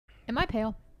Am I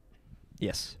pale?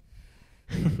 Yes.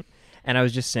 And I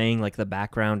was just saying, like, the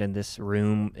background in this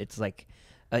room, it's like,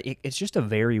 it's just a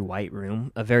very white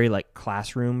room, a very, like,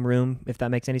 classroom room, if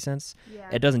that makes any sense. Yeah.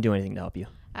 It doesn't do anything to help you.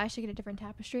 I should get a different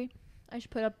tapestry. I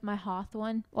should put up my Hoth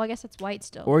one. Well, I guess it's white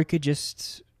still. Or you could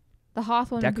just The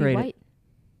Hoth one would be decorate it. white.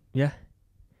 Yeah.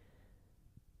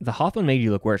 The Hoth one made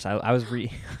you look worse. I was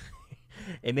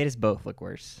it made us both look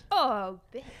worse. Oh,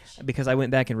 bitch. Because I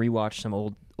went back and rewatched some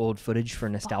old footage for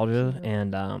nostalgia,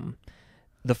 and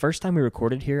the first time we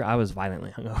recorded here, I was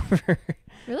violently hungover.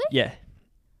 Really? Yeah.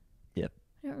 Yep.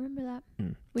 I don't remember that.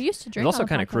 Mm. We used to drink. It was also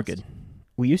kind of crooked.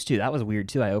 We used to. That was weird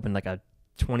too. I opened like a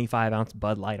 25-ounce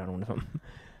Bud Light on one of them.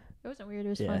 It wasn't weird. It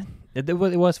was Yeah. fun.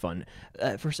 It was fun.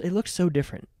 First, it looked so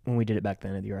different when we did it back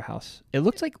then at your house. It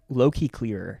looked like low-key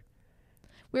clearer.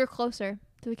 We were closer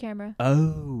to the camera.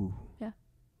 Oh. Yeah.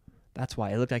 That's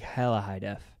why. It looked like hella high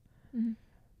def. Mm-hmm.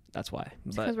 That's why.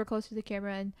 Because we're closer to the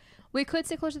camera, and we could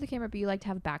sit closer to the camera, but you like to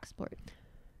have back support.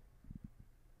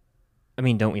 I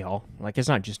mean, don't we all? Like, it's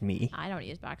not just me. I don't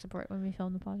use back support when we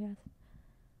film the podcast.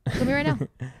 Look at me right now.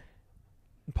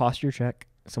 Posture check.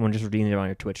 Someone just redeemed it on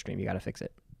your Twitch stream. You got to fix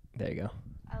it. There you go.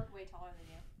 I look way taller than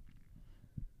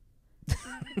you.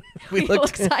 we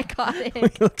look psychotic. We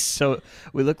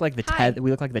look like the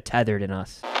we look like the tethered in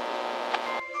us. We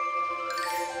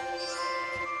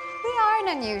are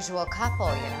an unusual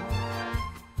couple, you know.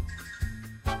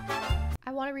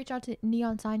 I want to reach out to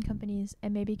neon sign companies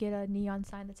and maybe get a neon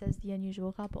sign that says the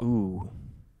unusual couple. Ooh.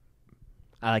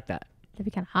 I like that. That'd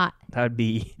be kind of hot. That would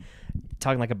be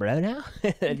talking like a bro now.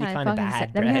 That'd be kind of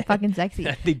bad. That'd be fucking sexy.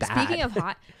 That'd be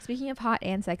bad. Speaking of hot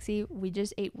and sexy, we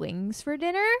just ate wings for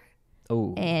dinner.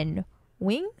 Oh. And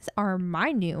wings are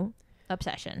my new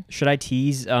obsession. Should I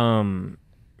tease an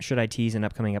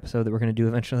upcoming episode that we're gonna do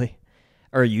eventually,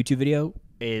 or a YouTube video?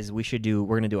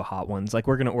 We're gonna do a hot ones. Like,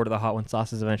 we're gonna order the hot one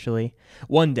sauces eventually.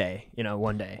 One day.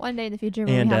 One day in the future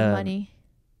when we have money.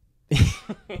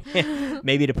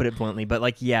 Maybe, to put it bluntly, but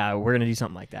like, yeah, we're gonna do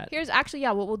something like that.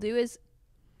 What we'll do is,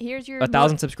 here's your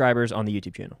 1,000 subscribers on the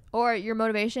YouTube channel, or your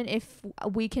motivation. If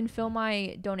we can fill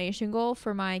my donation goal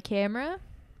for my camera,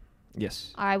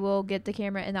 yes, I will get the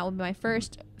camera, and that will be my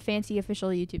first fancy official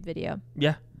YouTube video.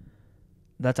 Yeah,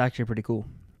 that's actually pretty cool.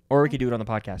 Or we could do it on the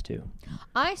podcast too.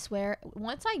 I swear,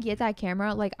 once I get that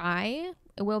camera, it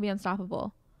will be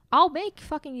unstoppable. I'll make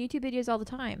fucking YouTube videos all the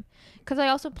time. Because I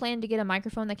also plan to get a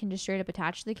microphone that can just straight up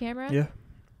attach to the camera. Yeah.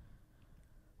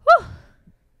 Whew.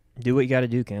 Do what you got to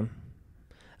do, Cam.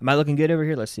 Am I looking good over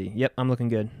here? Let's see. Yep, I'm looking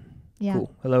good. Yeah.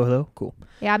 Cool. Hello. Cool.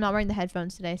 Yeah, I'm not wearing the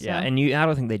headphones today. So. Yeah, and I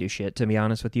don't think they do shit, to be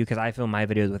honest with you, because I film my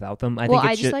videos without them.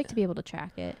 I just like to be able to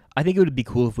track it. I think it would be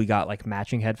cool if we got like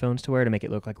matching headphones to wear to make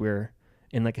it look like we're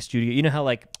in like a studio. You know how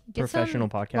like professional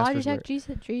podcasters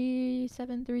Logitech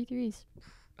G733s.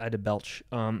 I had to belch.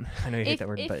 I know you hate that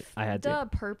word, but I had to.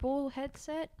 The purple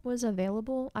headset was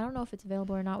available. I don't know if it's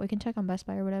available or not. We can check on Best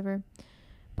Buy or whatever.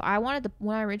 But I wanted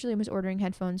when I originally was ordering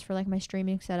headphones for like my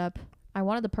streaming setup, I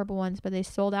wanted the purple ones, but they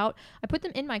sold out. I put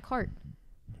them in my cart.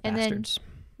 And Bastards. then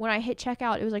when I hit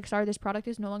checkout, it was like, sorry, this product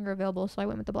is no longer available. So I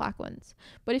went with the black ones.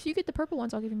 But if you get the purple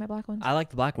ones, I'll give you my black ones. I like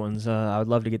the black ones. I would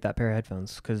love to get that pair of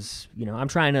headphones because, I'm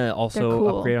trying to also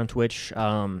cool. upgrade on Twitch.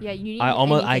 Yeah, you need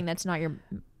anything that's not your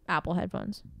Apple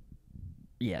headphones.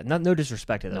 Yeah, no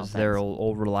disrespect to those. They're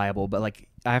old reliable, but like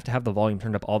I have to have the volume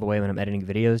turned up all the way when I'm editing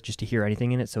videos just to hear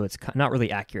anything in it, so it's not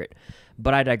really accurate.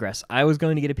 But I digress. I was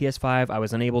going to get a PS5. I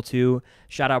was unable to.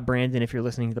 Shout out Brandon if you're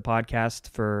listening to the podcast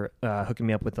for hooking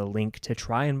me up with a link to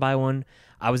try and buy one.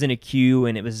 I was in a queue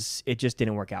and it just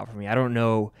didn't work out for me. I don't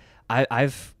know.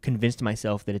 I've convinced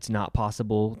myself that it's not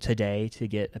possible today to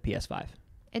get a PS5.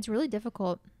 It's really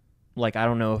difficult. Like, I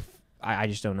don't know if I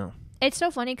just don't know. It's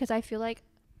so funny because I feel like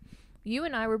you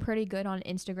and I were pretty good on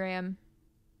Instagram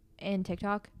and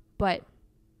TikTok, but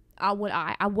what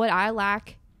I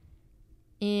lack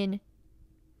in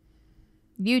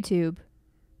YouTube,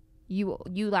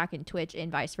 you lack in Twitch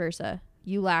and vice versa.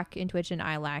 You lack in Twitch and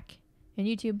I lack in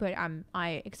YouTube, but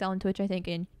I excel in Twitch, I think,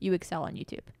 and you excel on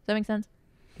YouTube. Does that make sense?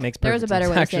 Makes perfect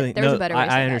sense. Actually,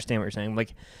 I understand what you're saying.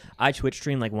 Like, I Twitch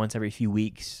stream like once every few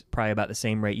weeks, probably about the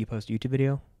same rate you post a YouTube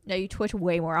video. No, you Twitch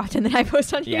way more often than I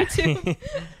post on YouTube.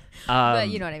 But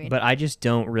you know what I mean. But I just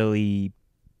don't really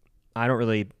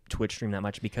Twitch stream that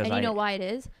much because you know why it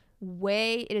is?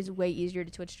 It is way easier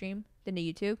to Twitch stream than to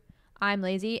YouTube. I'm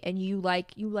lazy, and you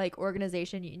like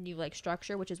organization and you like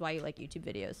structure, which is why you like YouTube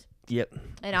videos. Yep.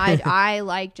 And I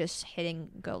like just hitting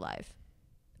go live.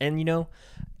 And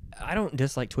I don't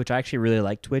dislike Twitch. I actually really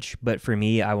like Twitch, but for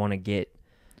me, I want to get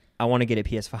a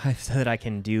PS5 so that I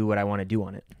can do what I want to do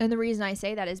on it. And the reason I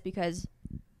say that is because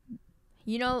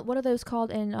You know, what are those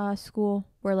called in school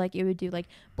where like it would do like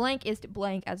blank is to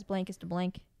blank as blank is to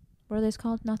blank? What are those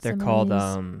called? Not They're similes.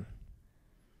 called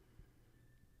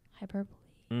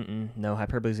Hyperbole. No,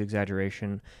 hyperbole is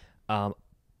exaggeration. A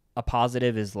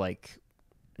positive is like,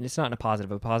 it's not a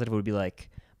positive. A positive would be like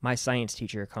my science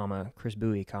teacher, comma Chris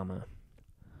Bowie, comma.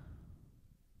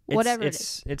 Whatever it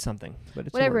is. It's something, but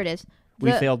it's whatever it is.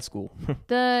 We failed school.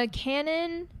 The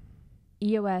Canon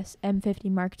EOS M50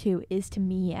 Mark II is to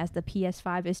me as the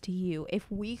PS5 is to you.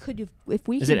 If we is could it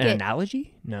an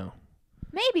analogy? No.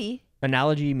 Maybe.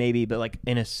 Analogy, maybe, but like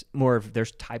in a more of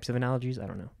there's types of analogies. I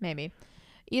don't know. Maybe.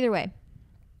 Either way.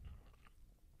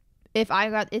 If I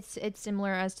got it's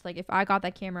similar as to like if I got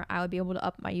that camera, I would be able to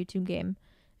up my YouTube game.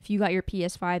 If you got your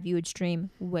PS5, you would stream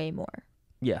way more.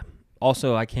 Yeah.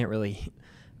 Also, I can't really.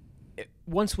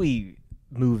 Once we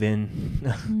move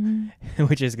in,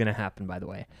 which is going to happen, by the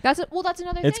way. That's another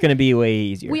thing. It's going to be way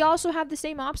easier. We also have the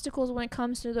same obstacles when it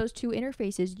comes to those two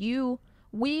interfaces.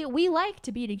 We like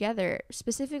to be together,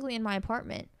 specifically in my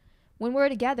apartment. When we're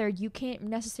together, you can't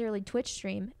necessarily Twitch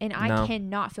stream, and I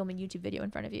cannot film a YouTube video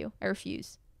in front of you. I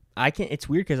refuse. I can. It's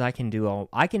weird because I can film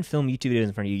YouTube videos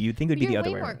in front of you. You'd think it would be the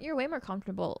other way around. You're way more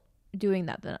comfortable doing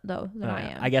that than I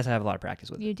am. I guess I have a lot of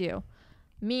practice with it. You do.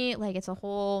 Me, like, it's a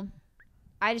whole.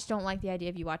 I just don't like the idea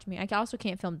of you watching me. I can't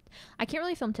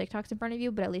really film TikToks in front of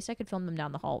you, but at least I could film them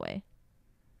down the hallway.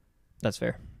 That's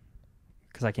fair.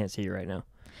 Because I can't see you right now.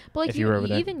 But like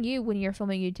even you, when you're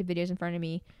filming YouTube videos in front of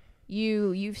me,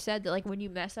 you've said that like when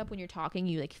you mess up when you're talking,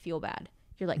 you like feel bad.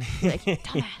 You're like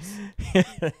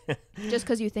dumbass. Just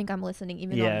because you think I'm listening,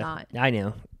 even though I'm not. I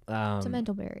know. It's a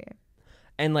mental barrier.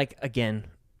 And like again,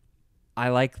 I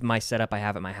like my setup I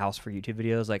have at my house for YouTube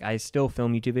videos. Like I still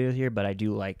film YouTube videos here, but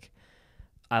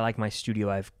I like my studio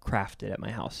I've crafted at my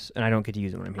house, and I don't get to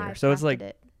use it when I'm here. So it's like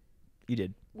you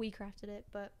did. We crafted it,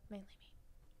 but mainly me.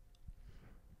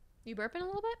 You burping a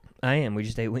little bit? I am. We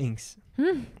just ate wings.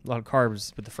 A lot of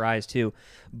carbs with the fries too,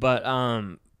 but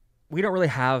we don't really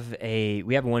have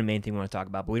we have one main thing we want to talk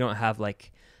about, but we don't have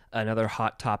like another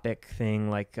hot topic thing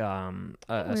like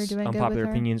unpopular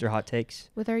opinions or hot takes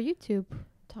with our YouTube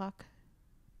talk.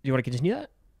 Do you want to continue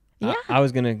that? Yeah. I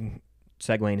was gonna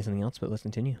segue into something else, but let's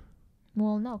continue.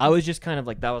 Well, no. I was just kind of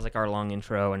like, that was like our long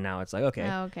intro, and now it's like, okay.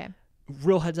 Oh, okay.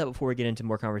 Real heads up before we get into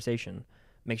more conversation.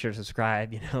 Make sure to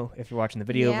subscribe, if you're watching the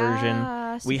video version.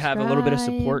 Subscribe. We have a little bit of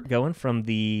support going from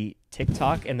the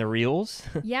TikTok and the Reels.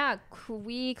 Yeah,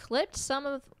 we clipped some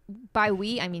of, by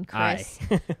we, I mean Chris,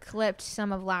 clipped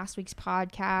some of last week's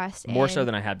podcast. More so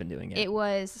than I had been doing it. It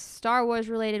was Star Wars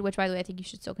related, which, by the way, I think you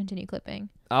should still continue clipping.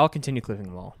 I'll continue clipping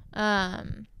them all.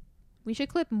 We should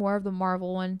clip more of the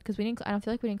Marvel one because I don't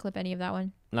feel like we didn't clip any of that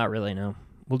one. Not really, no.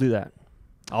 We'll do that.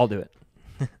 I'll do it.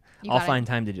 I'll find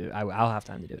time to do it. I'll have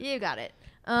time to do it. You got it.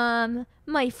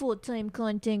 My full-time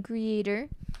content creator.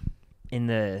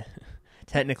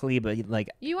 Technically, but like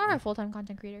you are a full-time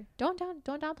content creator. Don't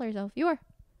downplay yourself. You are.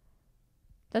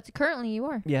 That's currently you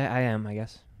are. Yeah, I am. I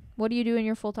guess. What do you do in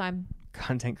your full-time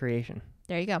content creation?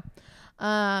 There you go.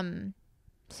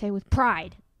 Say with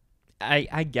pride.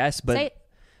 I guess, but. Say it.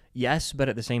 Yes, but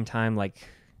at the same time, like...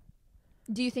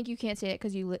 Do you think you can't say it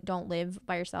because you don't live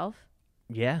by yourself?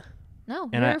 Yeah. No,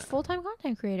 you're a full-time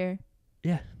content creator.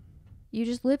 Yeah. You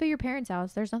just live at your parents'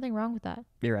 house. There's nothing wrong with that.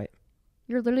 You're right.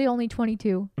 You're literally only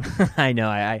 22. I know.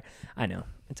 I know.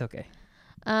 It's okay.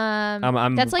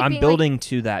 I'm building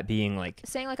to that being like...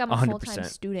 Saying like I'm a 100%. Full-time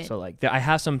student. So like, I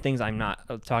have some things I'm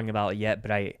not talking about yet,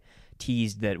 but I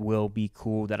teased that will be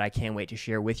cool that I can't wait to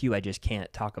share with you. I just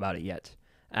can't talk about it yet.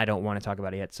 I don't want to talk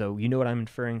about it yet. So you know what I'm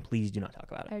inferring. Please do not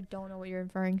talk about it. I don't know what you're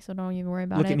inferring, so don't even worry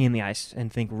about it. Look at me in the eyes and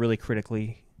think really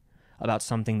critically about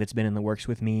something that's been in the works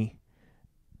with me.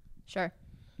 Sure.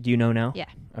 Do you know now? Yeah.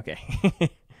 Okay.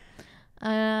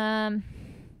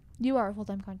 You are a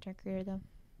full-time content creator, though.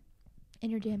 And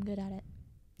you're damn good at it.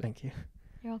 Thank you.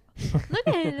 You're welcome. Look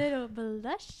at a little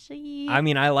blushy. I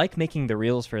mean, I like making the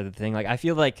reels for the thing. Like, I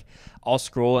feel like I'll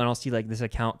scroll and I'll see like this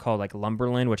account called like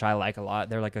Lumberland, which I like a lot.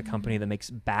 They're like a company that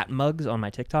makes bat mugs on my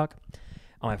TikTok,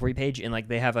 on my For You page, and like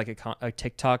they have like a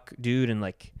TikTok dude, and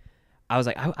like I was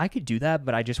like, I could do that,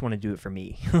 but I just want to do it for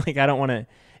me. Like, I don't want to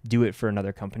do it for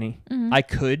another company. Mm-hmm. I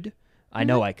could. I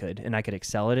know I could, and I could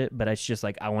excel at it, but it's just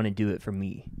like I want to do it for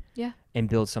me. Yeah. And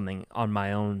build something on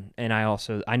my own. And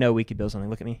I know we could build something.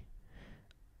 Look at me.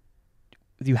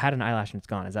 You had an eyelash and it's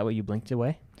gone. Is that what you blinked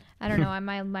away? I don't know.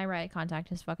 My right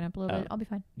contact is fucking up a little bit. I'll be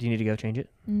fine. Do you need to go change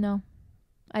it? No.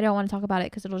 I don't want to talk about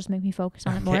it because it'll just make me focus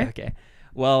on it more. Okay.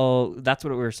 Well, that's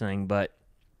what we were saying, but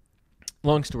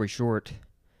long story short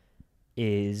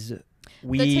is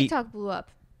the TikTok blew up.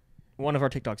 One of our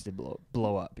TikToks did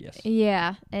blow up, yes.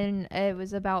 Yeah, and it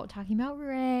was about talking about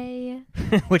Ray.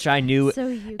 Which I knew. So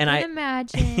you and can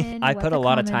imagine. I put a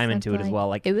lot of time into it as well.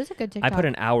 Like it was a good TikTok. I put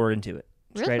an hour into it.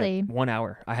 Really? 1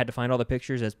 hour. I had to find all the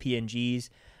pictures as PNGs.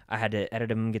 I had to edit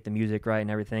them, get the music right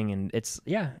and everything. And it's,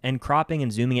 and cropping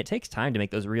and zooming. It takes time to make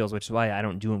those reels, which is why I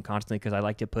don't do them constantly, because I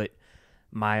like to put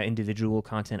my individual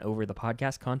content over the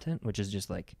podcast content, which is just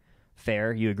like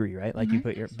fair. You agree, right? Like you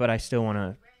put but I still want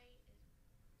to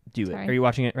do it. Are you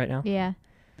watching it right now? Yeah.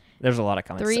 There's a lot of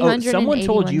comments. Oh, someone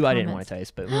told you I didn't want to tell you,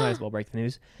 but we might as well break the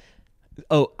news.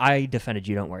 Oh, I defended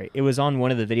you. Don't worry. It was on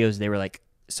one of the videos. They were like,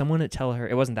 someone to tell her.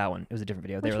 It wasn't that one. It was a different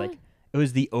video. They were like, it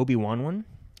was the Obi-Wan one,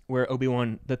 where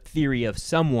Obi-Wan, the theory of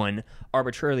someone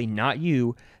arbitrarily, not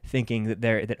you, thinking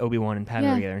that Obi-Wan and Padme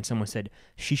are together, and someone said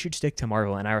she should stick to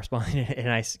Marvel, and I responded,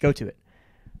 and I go to it.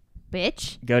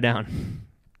 Bitch. Go down.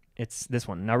 It's this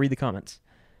one. Now read the comments.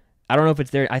 I don't know if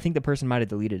it's there. I think the person might have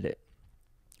deleted it.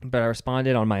 But I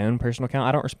responded on my own personal account.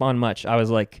 I don't respond much. I was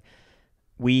like,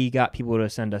 we got people to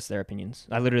send us their opinions.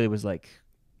 I literally was like,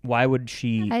 why would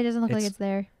she... It doesn't look like it's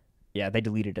there. Yeah, they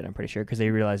deleted it, I'm pretty sure, because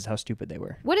they realized how stupid they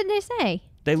were. What did they say?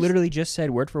 They literally just said,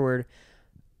 word for word,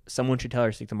 someone should tell her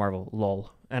to stick to Marvel,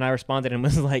 lol. And I responded and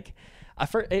was like...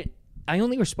 I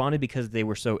only responded because they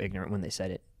were so ignorant when they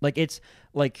said it. Like, it's...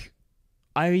 Like,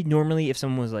 I normally, if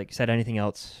someone was like, said anything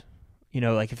else...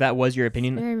 like if that was your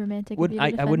opinion, it's very romantic.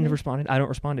 I wouldn't have responded. I don't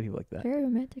respond to people like that. Very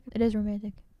romantic. It is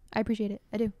romantic. I appreciate it.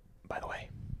 I do. By the way,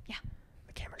 yeah,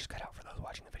 the camera just cut out for those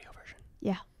watching the video version.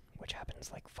 Yeah, which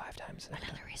happens like 5 times.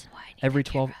 Another reason why I need every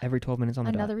that 12 camera. every 12 minutes on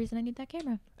the dot. Another reason I need that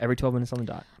camera. Every 12 minutes on the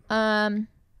dot.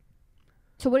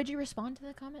 So what did you respond to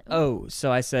the comment? Oh, so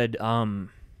I said,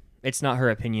 it's not her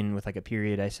opinion with like a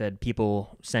period. I said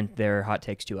people sent their hot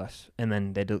takes to us, and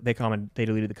then they deleted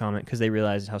the comment because they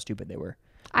realized how stupid they were.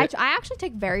 I actually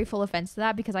take very full offense to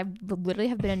that because I literally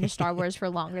have been into Star Wars for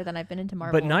longer than I've been into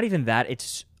Marvel. But not even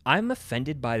that. I'm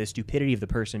offended by the stupidity of the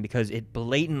person because it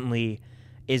blatantly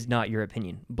is not your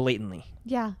opinion. Blatantly.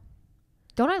 Yeah.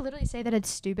 Don't I literally say that it's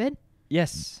stupid?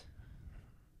 Yes.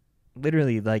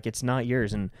 Literally, like, it's not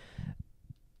yours. And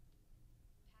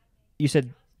you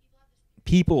said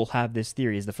people have this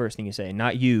theory is the first thing you say,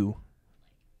 not you.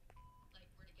 Like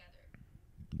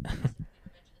we're together.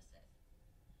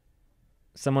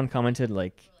 Someone commented,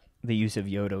 like, the use of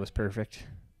Yoda was perfect,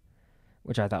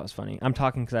 which I thought was funny. I'm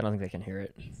talking because I don't think they can hear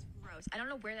it. It's gross. I don't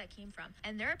know where that came from.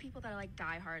 And there are people that are, like,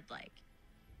 diehard, like,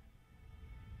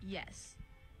 yes,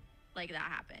 like, that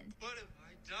happened. What have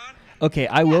I done? Okay,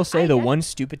 I will say the one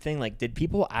stupid thing, like, did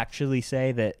people actually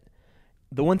say that...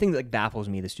 The one thing that, like, baffles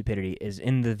me, the stupidity, is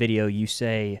in the video you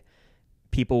say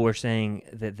people were saying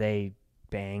that they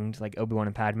banged, like, Obi-Wan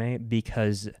and Padme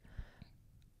because...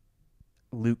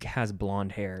 Luke has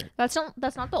blonde hair. That's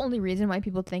not the only reason why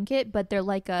people think it, but they're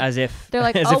like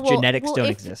genetics don't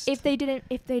exist. If they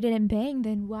didn't bang,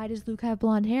 then why does Luke have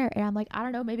blonde hair? And I'm like, I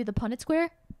don't know, maybe the Punnett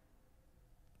square?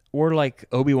 Or like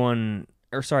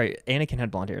Anakin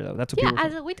had blonde hair though. That's what people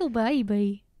as a little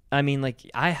baby. I mean, like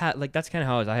I had that's kind of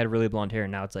how I had really blonde hair,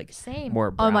 and now it's like same.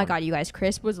 More brown. Oh my god, you guys,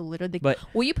 Chris was literally. But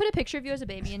will you put a picture of you as a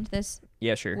baby into this?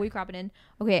 Yeah, sure. Will you crop it in?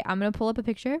 Okay, I'm gonna pull up a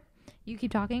picture. You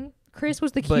keep talking. Chris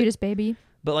was the cutest baby.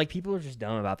 But like people are just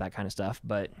dumb about that kind of stuff.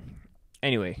 But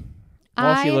anyway,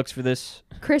 while she looks for this,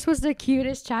 Chris was the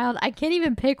cutest child. I can't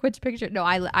even pick which picture. No,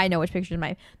 I know which picture is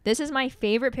mine. This is my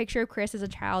favorite picture of Chris as a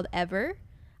child ever.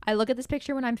 I look at this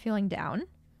picture when I'm feeling down.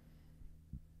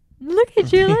 Look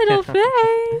at your little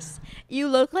face. You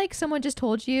look like someone just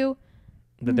told you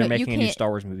that they're making a new Star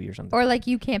Wars movie or something. Or like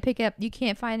you can't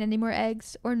find any more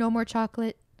eggs or no more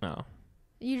chocolate. No.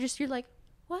 You're like,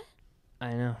 what?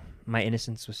 I know. My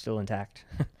innocence was still intact.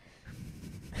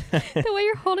 The way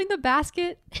you're holding the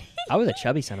basket. I was a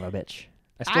chubby son of a bitch.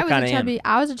 I still kind of am.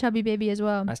 I was a chubby baby as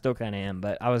well. I still kind of am,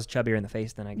 but I was chubbier in the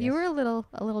face than I guess. You were a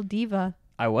little diva.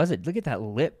 I wasn't. Look at that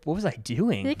lip. What was I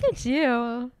doing? Look at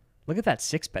you. Look at that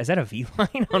six-pack. Is that a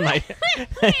V-line on my...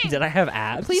 Did I have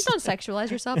abs? Please don't sexualize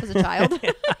yourself as a child.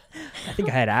 I think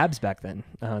I had abs back then.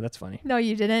 Oh, that's funny. No,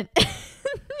 you didn't.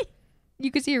 You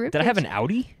could see your ribcage. Did I have an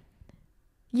Audi?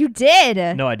 You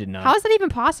did. No, I did not. How is that even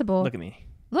possible? Look at me.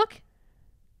 Look.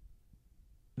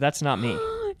 That's not me.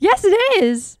 Yes, it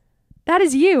is. That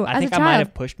is you I as think a I child. might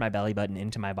have pushed my belly button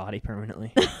into my body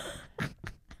permanently.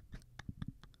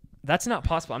 That's not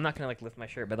possible. I'm not going to like lift my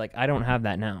shirt, but like I don't have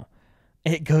that now.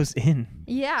 It goes in.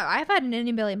 Yeah, I've had an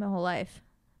innie belly my whole life.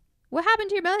 What happened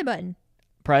to your belly button?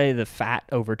 Probably the fat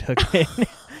overtook it.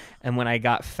 And when I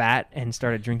got fat and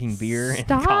started drinking beer in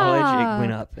college, it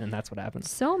went up, and that's what happened.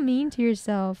 So mean to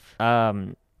yourself.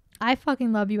 I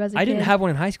fucking love you as a kid. I didn't have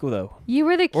one in high school though. You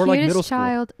were the Or, like, middle cutest school.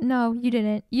 child. No, you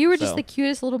didn't. You were just So. the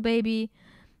cutest little baby.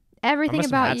 I Everything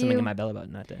must have about had something in you. my belly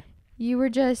button that day. You were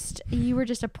just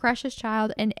a precious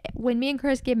child. And when me and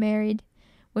Chris get married,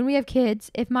 when we have kids,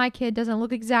 if my kid doesn't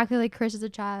look exactly like Chris as a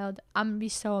child, I'm gonna be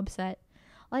so upset.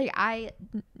 Like,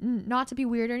 not to be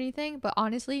weird or anything, but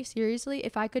honestly, seriously,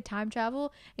 if I could time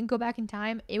travel and go back in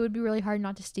time, it would be really hard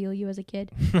not to steal you as a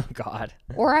kid. Oh God.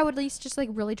 Or I would at least just like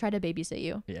really try to babysit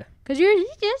you. Yeah. Because you're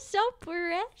just so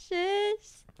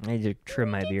precious. I need to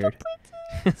trim my beard.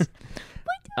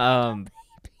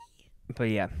 But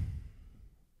yeah.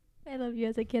 I love you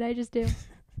as a kid. I just do.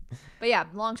 But yeah,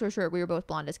 long story short, we were both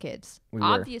blonde as kids. We were.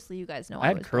 Obviously, you guys know I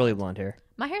had was curly blonde. blonde hair.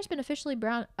 My hair's been officially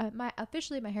brown. My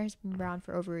hair has been brown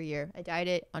for over a year. I dyed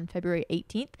it on February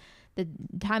 18th. The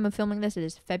time of filming this, it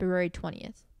is February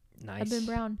 20th. Nice. I've been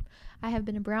brown. I have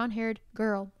been a brown-haired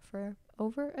girl for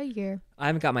over a year. I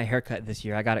haven't got my hair cut this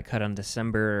year. I got it cut on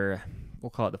December,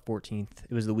 we'll call it the 14th.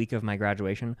 It was the week of my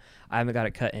graduation. I haven't got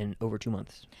it cut in over 2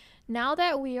 months. Now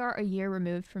that we are a year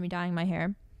removed from me dyeing my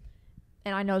hair,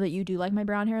 and I know that you do like my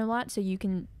brown hair a lot, so you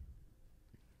can...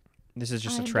 This is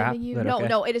just I'm a trap? giving you- But no, okay.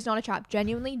 no, it is not a trap.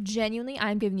 Genuinely,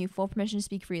 I'm giving you full permission to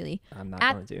speak freely. I'm not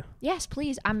At- going to. Yes,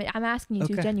 please. I'm asking you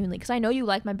to Okay. genuinely, because I know you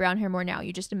like my brown hair more now.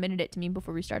 You just admitted it to me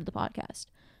before we started the podcast.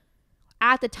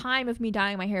 At the time of me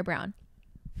dyeing my hair brown,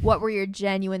 what were your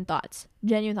genuine thoughts?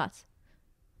 Genuine thoughts.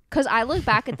 Because I look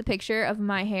back at the picture of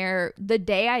my hair the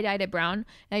day I dyed it brown,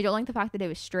 and I don't like the fact that it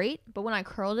was straight, but when I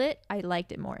curled it, I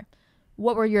liked it more.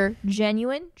 What were your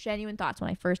genuine thoughts when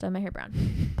I first dyed my hair brown?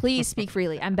 Please speak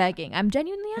freely. I'm begging. I'm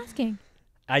genuinely asking.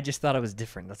 I just thought it was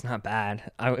different. That's not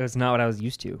bad. It was not what I was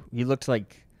used to. You looked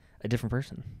like a different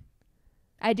person.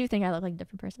 I do think I look like a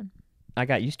different person. I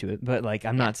got used to it, but like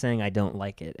I'm not saying I don't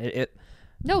like it.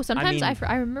 No, sometimes mean-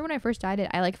 I remember when I first dyed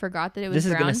it, I like forgot that it was This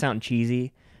is brown. gonna sound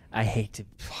cheesy. I hate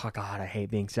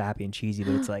being sappy and cheesy,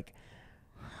 but it's like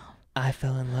I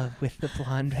fell in love with the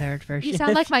blonde-haired version. You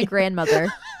sound of like my you. grandmother.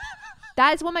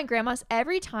 That is what my grandma's.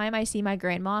 Every time I see my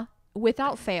grandma,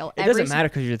 without fail, It doesn't matter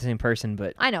because you're the same person,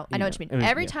 but I know what you it mean. was-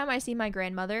 Every yeah. time I see my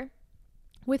grandmother,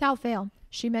 without fail,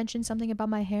 she mentions something about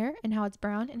my hair and how it's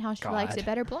brown and how she likes God. it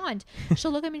better blonde.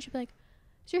 She'll look at me and she'll be like,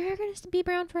 "Is your hair gonna be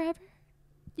brown forever?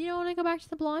 You don't want to go back to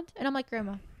the blonde?" And I'm like,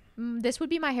 "Grandma, this would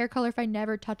be my hair color if I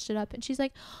never touched it up." And she's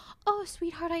like, "Oh,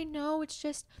 sweetheart, I know. It's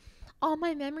just all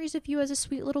my memories of you as a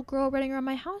sweet little girl running around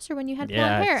my house or when you had Yeah,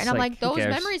 blonde hair." it's And I'm like, like, who "Those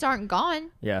cares?" memories aren't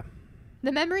gone. Yeah.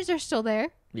 The memories are still there."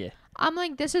 Yeah. I'm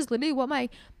like, this is literally what I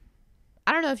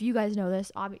don't know if you guys know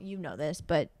this. You know this,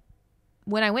 but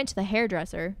when I went to the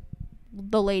hairdresser,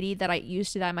 the lady that I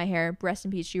used to dye my hair, rest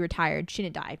in peace, she retired. She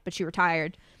didn't die, but she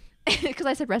retired. Because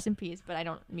I said rest in peace, but I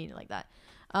don't mean it like that.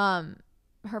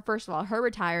 Her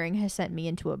retiring has sent me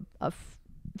into a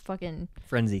fucking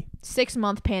Frenzy.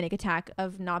 6-month panic attack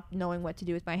of not knowing what to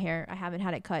do with my hair. I haven't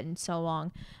had it cut in so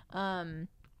long.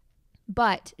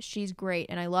 But she's great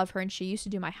and I love her, and she used to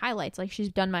do my highlights. Like, she's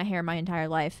done my hair my entire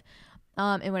life.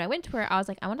 And when I went to her, I was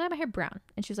like, I want to dye my hair brown.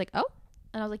 And she was like, oh.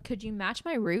 And I was like, could you match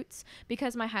my roots?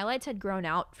 Because my highlights had grown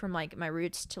out from like my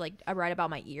roots to like right about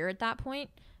my ear at that point.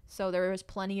 So there was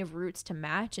plenty of roots to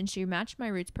match, and she matched my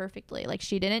roots perfectly. Like,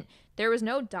 there was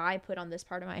no dye put on this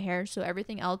part of my hair, so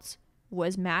everything else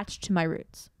was matched to my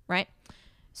roots, right?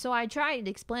 So I tried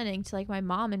explaining to like my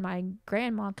mom and my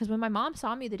grandma, because when my mom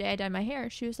saw me the day I dyed my hair,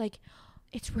 she was like,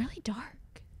 it's really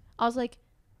dark. I was like,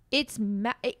 it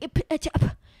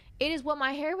is what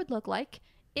my hair would look like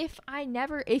if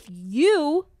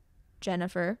you,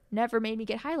 Jennifer, never made me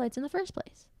get highlights in the first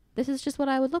place. This is just what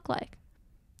I would look like.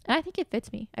 And I think it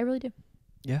fits me. I really do.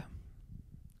 Yeah.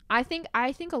 I think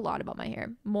a lot about my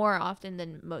hair more often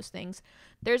than most things.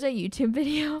 There's a YouTube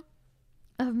video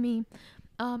of me.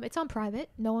 It's on private.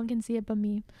 No one can see it but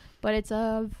me. But it's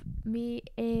of me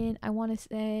in, I want to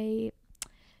say,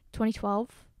 2012.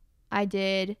 I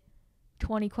did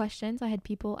 20 questions. I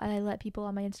let people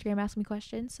on my Instagram ask me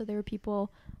questions. So there were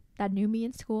people that knew me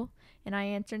in school, and I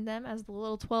answered them as the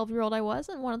little 12-year-old I was.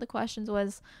 And one of the questions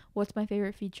was, what's my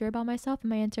favorite feature about myself? And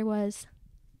my answer was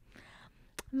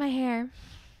my hair.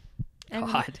 And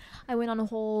God. I went on a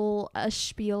whole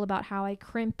spiel about how I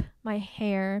crimp my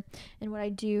hair and what I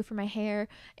do for my hair.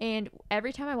 And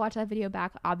every time I watch that video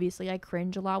back, obviously I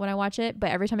cringe a lot when I watch it.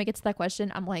 But every time I get to that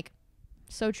question, I'm like,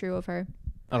 so true of her.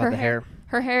 About the hair.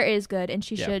 Her hair is good, and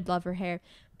she Yeah. should love her hair.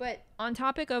 But on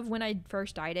topic of when I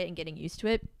first dyed it and getting used to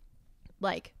it,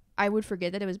 like, I would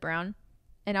forget that it was brown,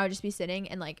 and I would just be sitting,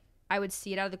 and like I would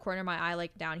see it out of the corner of my eye,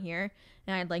 like down here,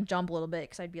 and I'd like jump a little bit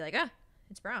because I'd be like,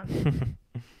 it's brown.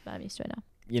 But I'm used to it now.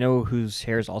 You know whose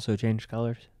hair's also changed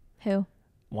colors? Who?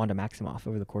 Wanda Maximoff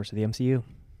over the course of the MCU.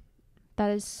 That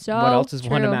is so What else is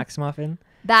true. Wanda Maximoff in?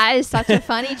 That is such a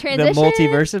funny transition. The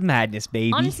Multiverse of Madness,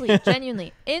 baby. Honestly,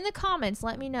 genuinely, in the comments,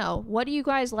 let me know. What do you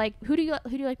guys like? Who do you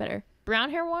like better? Brown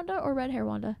hair Wanda or red hair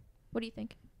Wanda? What do you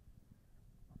think?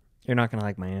 You're not gonna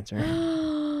like my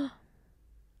answer.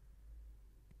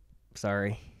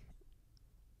 Sorry.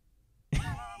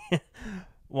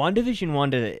 WandaVision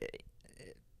Wanda,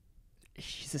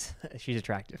 she's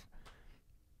attractive.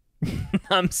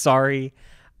 I'm sorry.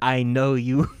 I know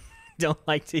you don't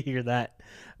like to hear that,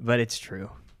 but it's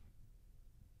true.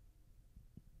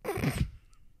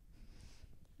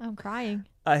 I'm crying.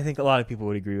 I think a lot of people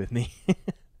would agree with me.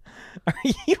 Are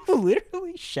you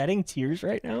literally shedding tears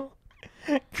right now?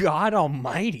 God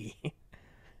almighty.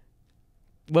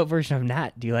 What version of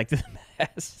Nat do you like the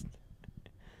best?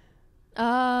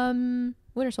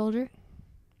 Winter Soldier.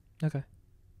 Okay.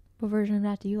 What version of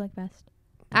Nat do you like best?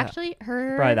 Actually,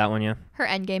 her Probably that one, yeah. Her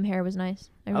Endgame hair was nice.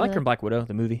 I like her in Black Widow,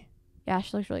 the movie. Yeah,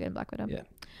 she looks really good in Black Widow. Yeah.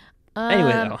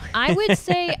 Anyway, though. I would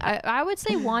say I would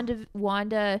say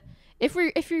Wanda. If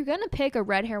you're gonna pick a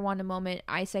red hair Wanda moment,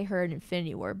 I say her in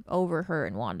Infinity War over her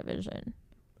in WandaVision.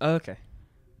 Okay.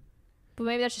 But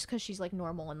maybe that's just because she's like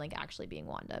normal and like actually being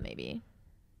Wanda, maybe.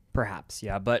 Perhaps,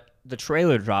 yeah. But the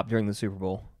trailer dropped during the Super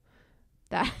Bowl.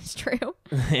 That is true.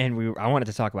 And I wanted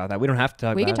to talk about that. We don't have to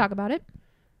talk about it. We can talk about it.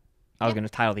 I was going to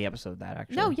title the episode that,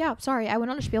 actually. No, yeah. Sorry. I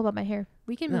went on a spiel about my hair.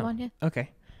 We can move on, yeah.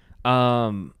 Okay.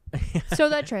 So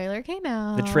that trailer came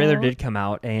out. The trailer did come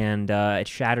out, and it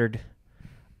shattered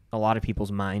a lot of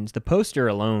people's minds. The poster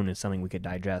alone is something we could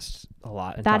digest a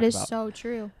lot and That talk is about. so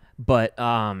true. But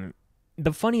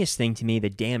the funniest thing to me, the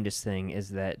damnedest thing, is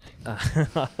that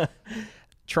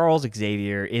Charles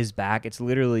Xavier is back. It's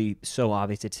literally so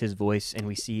obvious it's his voice, and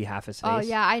we see half his face. Oh,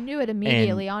 yeah. I knew it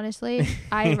immediately, honestly.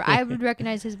 I would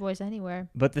recognize his voice anywhere.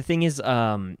 But the thing is,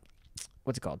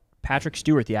 what's it called? Patrick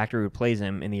Stewart, the actor who plays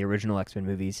him in the original X-Men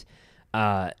movies,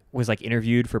 was like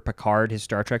interviewed for Picard, his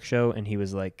Star Trek show, and he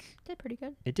was like, Did pretty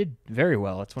good. It did very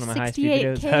well. It's one of my highest speed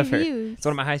videos ever. Views. It's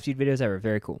one of my highest speed videos ever.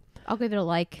 Very cool. I'll give it a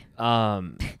like.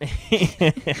 I'll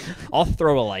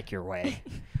throw a like your way.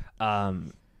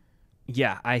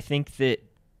 Yeah, I think that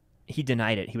he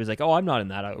denied it. He was like, "Oh, I'm not in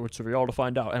that. It's for y'all to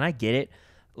find out." And I get it.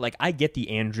 Like, I get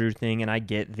the Andrew thing, and I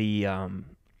get the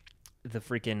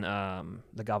freaking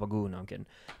the Gabagoo. No, I'm kidding.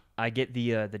 I get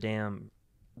the damn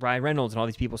Ryan Reynolds and all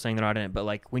these people saying they're not in it. But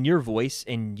like, when your voice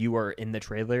and you are in the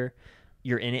trailer,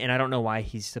 you're in it, and I don't know why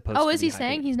he's supposed to. Oh, is he hyping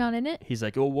saying it. He's not in it? He's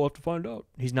like, "Oh, we'll have to find out."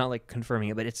 He's not like confirming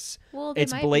it, but it's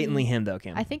might blatantly be. him though,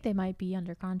 Kim. I think they might be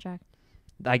under contract.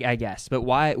 I guess, but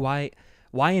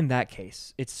why in that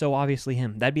case? It's so obviously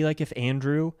him. That'd be like if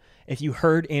you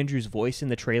heard Andrew's voice in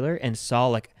the trailer and saw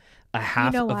like a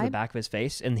half of the back of his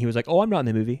face, and he was like, "Oh, I'm not in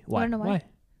the movie." Why? I don't know why.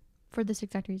 For this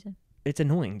exact reason. It's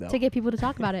annoying though. To get people to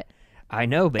talk about it. I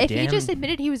know, but if he just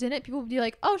admitted he was in it, people would be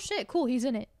like, "Oh shit, cool, he's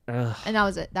in it," and that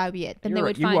was it. That would be it. Then they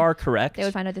would. You are correct. They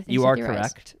would find other things. You to are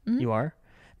theorize. correct. Mm-hmm. You are,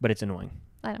 but it's annoying.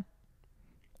 I know.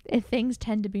 If things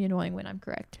tend to be annoying when I'm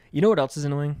correct. You know what else is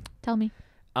annoying? Tell me.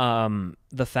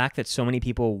 The fact that so many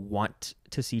people want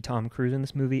to see Tom Cruise in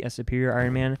this movie as Superior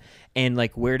Iron Man, and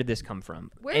like, where did this come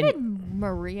from? Where did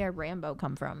Maria Rambeau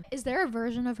come from? Is there a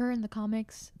version of her in the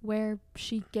comics where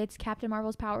she gets Captain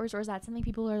Marvel's powers, or is that something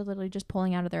people are literally just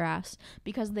pulling out of their ass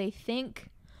because they think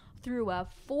through a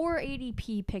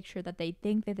 480p picture that they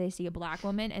think that they see a black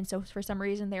woman, and so for some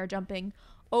reason they are jumping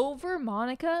over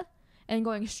Monica and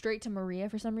going straight to Maria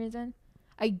for some reason?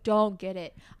 I don't get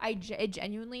it. It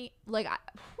genuinely, like,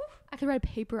 I could write a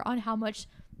paper on how much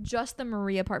just the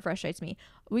Maria part frustrates me.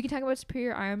 We can talk about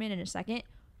Superior Iron Man in a second.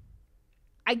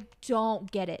 I don't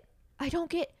get it. I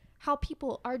don't get how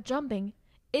people are jumping.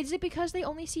 Is it because they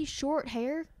only see short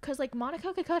hair? Because, like,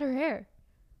 Monica could cut her hair.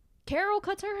 Carol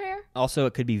cuts her hair. Also,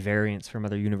 it could be variants from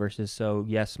other universes. So,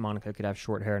 yes, Monica could have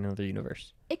short hair in another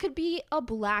universe. It could be a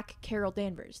black Carol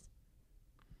Danvers.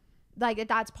 Like,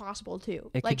 that's possible, too.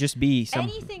 It like, could just be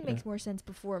anything makes more sense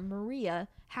before Maria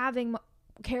having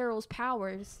Carol's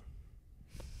powers.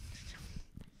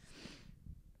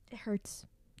 It hurts.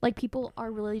 Like, people are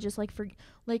really just like,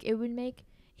 it would make.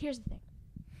 Here's the thing.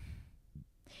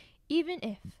 Even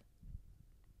if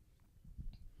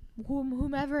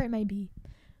whomever it may be,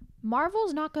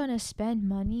 Marvel's not going to spend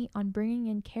money on bringing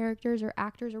in characters or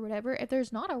actors or whatever if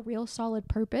there's not a real solid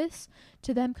purpose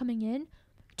to them coming in.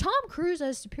 Tom Cruise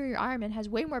as Superior Iron Man has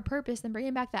way more purpose than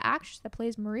bringing back the actress that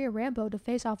plays Maria Rambeau to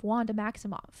face off Wanda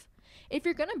Maximoff. If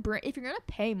you're gonna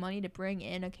pay money to bring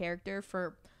in a character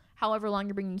for however long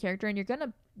you're bringing a character, and you're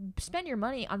gonna spend your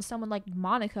money on someone like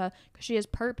Monica because she has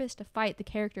purpose to fight the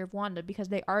character of Wanda because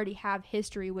they already have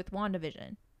history with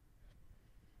WandaVision,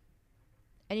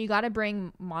 and you got to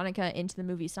bring Monica into the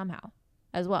movie somehow.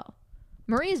 as well.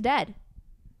 Maria's dead.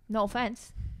 No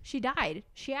offense. She died.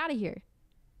 She out of here.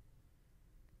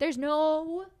 There's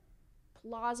no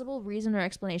plausible reason or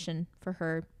explanation for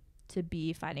her to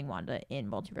be fighting Wanda in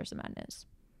Multiverse of Madness.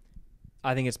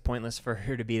 I think it's pointless for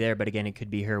her to be there, but again, it could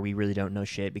be her. We really don't know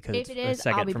shit because if it it's is, a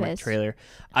second I'll be from pissed. a trailer.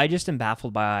 I just am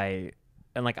baffled by,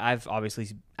 and like I've obviously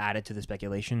added to the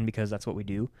speculation because that's what we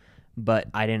do, but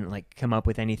I didn't like come up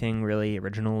with anything really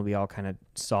original. We all kind of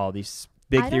saw these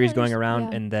big theories going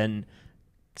around, and then,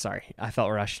 sorry, I felt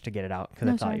rushed to get it out because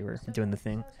I thought you were doing the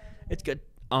thing. It's good.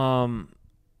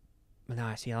 No,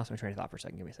 I see. I lost my train of thought for a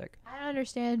second. Give me a sec. I don't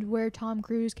understand where Tom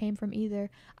Cruise came from either.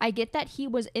 I get that he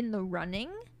was in the running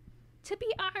to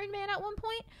be Iron Man at one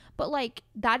point, but like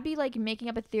that'd be like making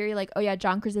up a theory like, oh yeah,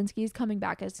 John Krasinski is coming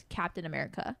back as Captain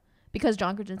America because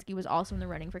John Krasinski was also in the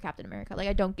running for Captain America. Like,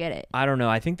 I don't get it. I don't know.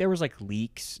 I think there was like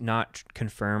leaks, not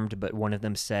confirmed, but one of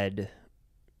them said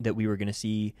that we were going to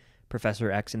see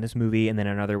Professor X in this movie, and then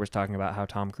another was talking about how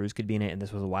Tom Cruise could be in it, and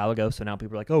this was a while ago, so now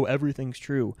people are like, oh, everything's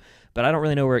true. But I don't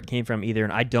really know where it came from either,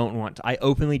 and I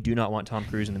openly do not want Tom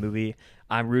Cruise in the movie.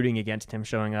 I'm rooting against him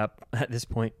showing up at this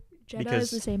point. Jenna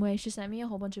is the same way. She sent me a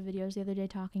whole bunch of videos the other day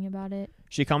talking about it.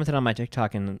 She commented on my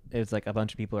TikTok, and it was like a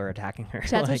bunch of people are attacking her.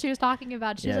 That's what she was talking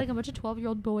about. She's like, a bunch of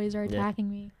 12-year-old boys are attacking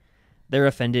me. They're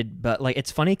offended, but like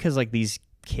it's funny because like these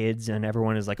kids and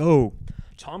everyone is like, oh,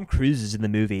 Tom Cruise is in the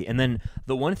movie. And then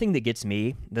the one thing that gets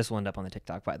me, this will end up on the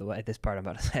TikTok, by the way, this part I'm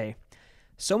about to say.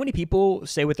 So many people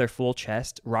say with their full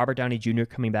chest, Robert Downey Jr.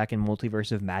 coming back in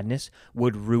Multiverse of Madness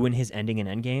would ruin his ending in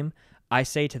Endgame. I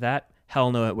say to that,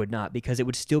 hell no, it would not, because it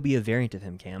would still be a variant of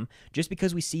him, Cam. Just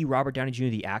because we see Robert Downey Jr.,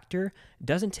 the actor,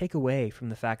 doesn't take away from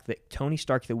the fact that Tony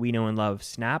Stark that we know and love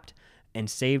snapped and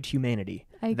saved humanity.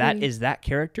 That is that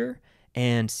character.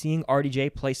 And seeing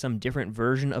RDJ play some different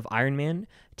version of Iron Man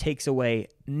takes away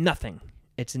nothing.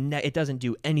 It doesn't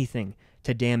do anything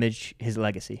to damage his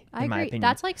legacy, in my opinion.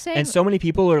 That's like saying... And so many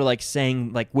people are like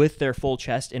saying, like with their full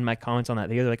chest in my comments on that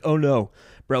video, they're like, oh no,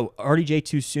 bro, RDJ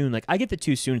too soon. Like I get the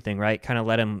too soon thing, right? Kind of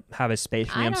let him have his space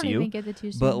in the MCU. I don't even get the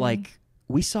too soon But thing. like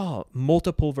we saw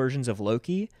multiple versions of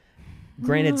Loki.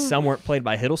 Granted, some weren't played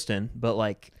by Hiddleston, but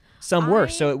like... Some were,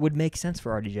 so it would make sense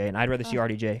for RDJ, and I'd rather see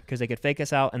RDJ because they could fake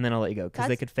us out, and then I'll let you go because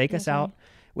they could fake us out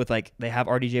with like they have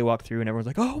RDJ walk through, and everyone's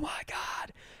like, "Oh my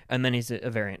god!" and then he's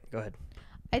a variant. Go ahead.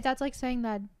 That's like saying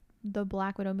that the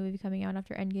Black Widow movie coming out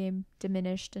after Endgame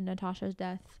diminished Natasha's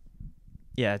death.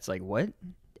 Yeah, it's like what?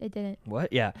 It didn't.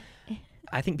 What? Yeah,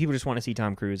 I think people just want to see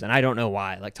Tom Cruise, and I don't know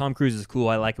why. Like Tom Cruise is cool.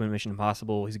 I like him in Mission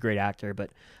Impossible. He's a great actor, but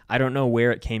I don't know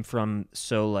where it came from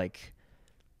so like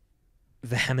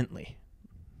vehemently.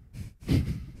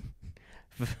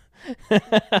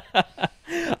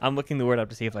 I'm looking the word up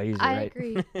to see if I use it right. I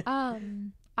agree. I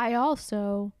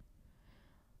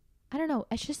don't know.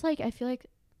 It's just like I feel like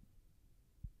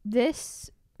this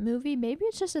movie, maybe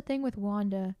it's just a thing with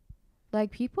Wanda.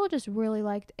 Like people just really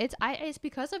liked it's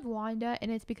because of Wanda,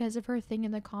 and it's because of her thing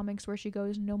in the comics where she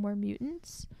goes no more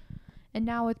mutants. And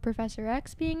now with Professor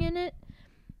X being in it,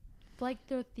 like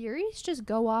the theories just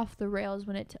go off the rails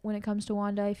when it comes to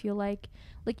Wanda. I feel like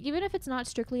even if it's not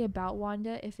strictly about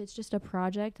Wanda, if it's just a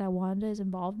project that Wanda is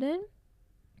involved in,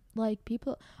 like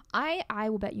people, I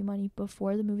will bet you money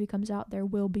before the movie comes out there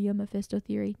will be a Mephisto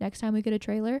theory. Next time we get a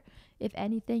trailer, if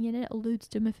anything in it alludes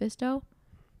to Mephisto,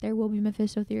 there will be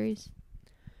Mephisto theories.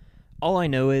 All I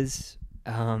know is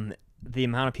the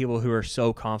amount of people who are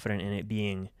so confident in it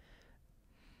being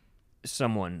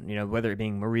someone, you know, whether it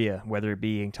being Maria, whether it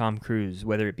being Tom Cruise,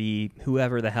 whether it be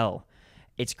whoever the hell.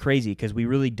 It's crazy because we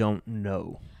really don't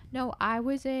know. No, I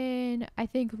was in, I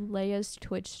think, Leia's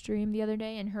Twitch stream the other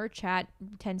day, and her chat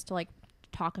tends to, like,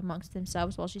 talk amongst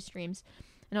themselves while she streams.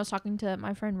 And I was talking to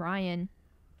my friend Ryan,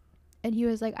 and he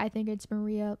was like, I think it's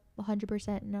Maria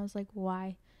 100%. And I was like,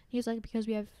 why? He was like, because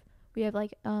we have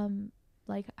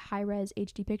like high-res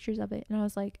HD pictures of it. And I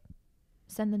was like,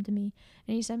 send them to me.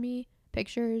 And he sent me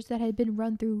pictures that had been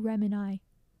run through Remini,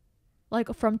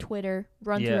 like from Twitter,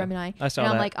 through Remini. I saw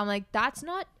and that. I'm like, that's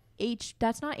not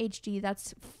HD.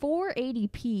 That's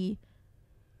 480p,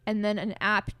 and then an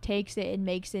app takes it and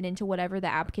makes it into whatever the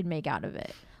app can make out of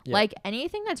it. Yeah. Like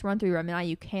anything that's run through Remini,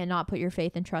 you cannot put your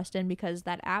faith and trust in, because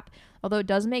that app, although it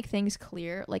does make things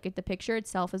clear, like if the picture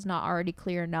itself is not already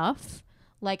clear enough,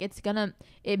 like it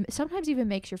sometimes even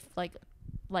makes your like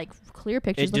clear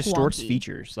pictures it distorts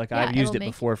features. Like I've used it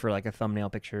before for like a thumbnail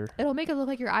picture. It'll make it look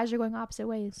like your eyes are going opposite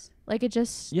ways. Like it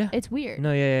just it's weird.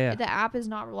 No, yeah. The app is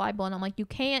not reliable, and I'm like, you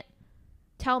can't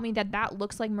tell me that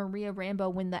looks like Maria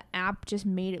Rambeau when the app just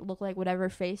made it look like whatever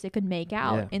face it could make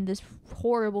out in this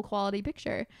horrible quality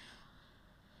picture.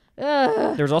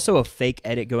 There's also a fake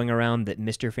edit going around that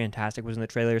Mr. Fantastic was in the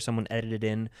trailer. Someone edited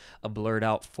in a blurred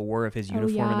out 4 of his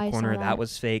uniform in the corner. That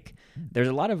was fake. There's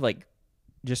a lot of like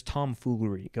just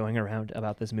tomfoolery going around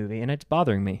about this movie, and it's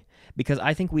bothering me because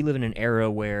I think we live in an era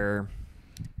where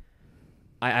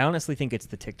I honestly think it's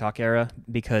the TikTok era,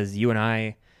 because you and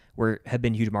I have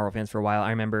been huge Marvel fans for a while.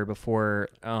 I remember before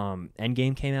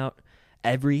Endgame came out,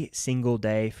 every single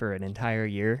day for an entire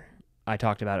year, I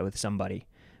talked about it with somebody,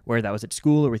 where that was at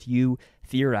school or with you,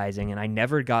 theorizing, and I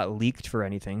never got leaked for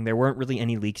anything. There weren't really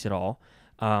any leaks at all.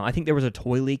 I think there was a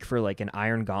toy leak for like an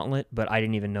Iron Gauntlet, but I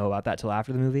didn't even know about that till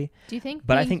after the movie. Do you think?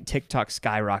 But I think TikTok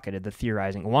skyrocketed the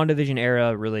theorizing. WandaVision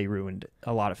era really ruined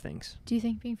a lot of things. Do you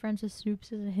think being friends with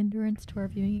Soups is a hindrance to our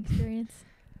viewing experience?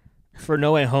 For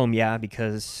No Way Home, yeah,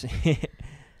 because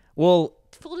well,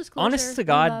 full disclosure, honest to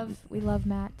God, we love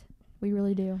Matt. We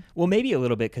really do. Well, maybe a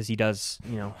little bit because he does,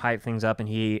 hype things up, and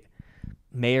he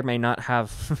may or may not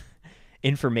have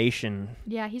information.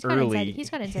 Yeah, he's got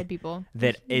inside people.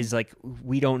 That is like,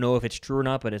 we don't know if it's true or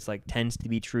not, but it's like tends to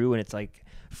be true, and it's like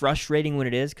frustrating when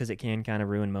it is because it can kind of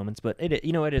ruin moments. But it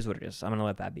is what it is. I'm gonna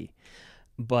let that be.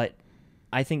 But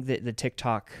I think that the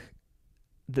TikTok,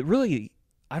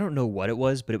 I don't know what it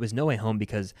was, but it was No Way Home,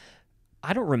 because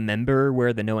I don't remember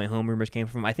where the No Way Home rumors came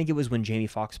from. I think it was when Jamie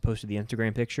Foxx posted the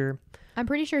Instagram picture. I'm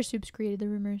pretty sure Soups created the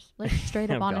rumors. Like, straight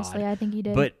up, honestly, I think he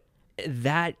did. But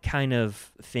that kind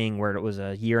of thing where it was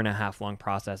a 1.5 year long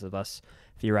process of us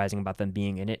theorizing about them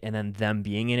being in it, and then them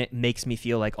being in it, makes me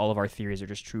feel like all of our theories are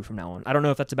just true from now on. I don't know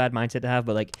if that's a bad mindset to have,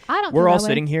 but like, we're all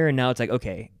sitting here and now it's like,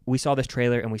 okay, we saw this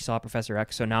trailer and we saw Professor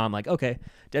X, so now I'm like, okay,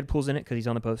 Deadpool's in it because he's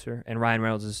on the poster, and Ryan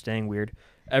Reynolds is staying weird.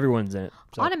 Everyone's in it.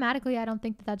 So. Automatically, I don't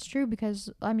think that that's true, because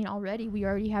I mean, we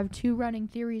already have 2 running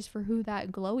theories for who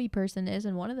that glowy person is,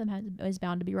 and one of them is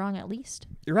bound to be wrong at least.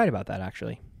 You're right about that,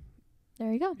 actually.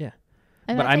 There you go. Yeah.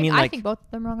 And but I think both of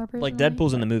them wrong are personally. Like,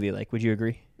 Deadpool's in the movie. Like, would you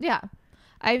agree? Yeah.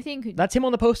 I think that's him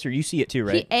on the poster. You see it too,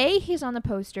 right? He's on the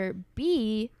poster.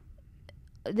 B,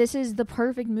 this is the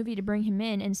perfect movie to bring him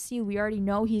in. And C, we already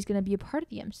know he's going to be a part of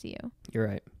the MCU. You're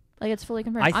right. Like, it's fully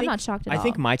confirmed. I'm not shocked at all. I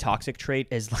think my toxic trait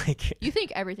is like... You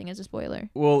think everything is a spoiler?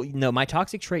 Well, no, my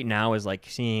toxic trait now is like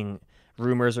seeing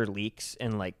rumors or leaks,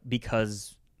 and like,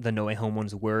 because the No Way Home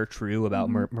ones were true about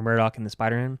Murdoch and the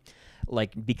Spider-Man,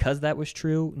 like, because that was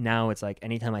true, now it's like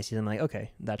anytime I see them, like,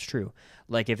 okay, that's true.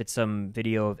 Like, if it's some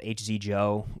video of HZ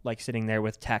Joe like sitting there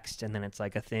with text and then it's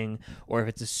like a thing, or if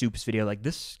it's a Soups video, like,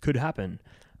 this could happen,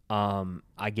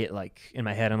 I get like in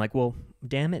my head, I'm like, well,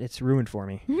 damn it, it's ruined for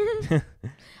me.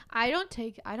 I don't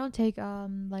take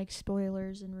like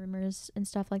spoilers and rumors and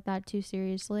stuff like that too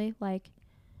seriously. Like,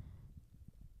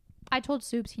 I told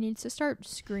Soups he needs to start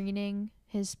screening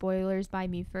his spoilers by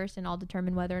me first, and I'll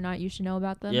determine whether or not you should know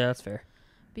about them. Yeah, that's fair.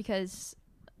 Because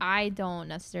I don't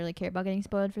necessarily care about getting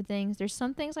spoiled for things. There's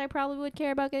some things I probably would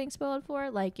care about getting spoiled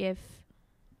for, like if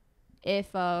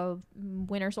a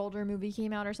Winter Soldier movie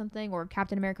came out or something, or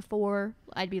Captain America 4,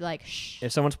 I'd be like, shh.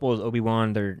 If someone spoils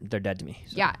Obi-Wan, they're dead to me.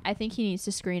 So. Yeah, I think he needs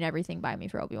to screen everything by me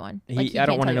for Obi-Wan. I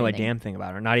don't want to know a damn thing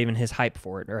about it, or not even his hype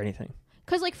for it or anything.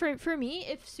 Because like for me,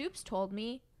 if Soups told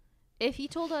me, if he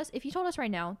told us right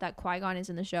now that Qui-Gon is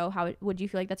in the show, would you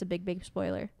feel like that's a big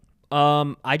spoiler?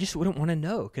 I just wouldn't want to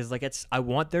know, because like, I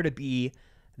want there to be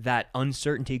that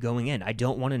uncertainty going in. I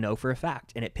don't want to know for a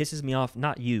fact, and it pisses me off.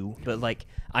 Not you, but like,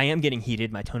 I am getting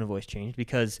heated. My tone of voice changed,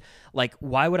 because like,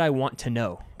 why would I want to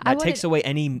know? That takes away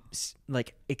any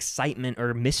like excitement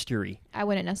or mystery. I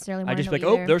wouldn't necessarily want to know. I just be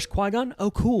like, either. oh, there's Qui-Gon.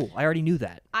 Oh, cool. I already knew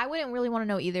that. I wouldn't really want to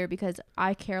know either, because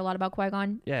I care a lot about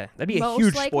Qui-Gon. Yeah, that'd be a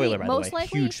huge spoiler, by the way.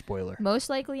 Huge spoiler. Most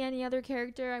likely, any other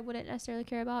character I wouldn't necessarily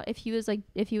care about. If he was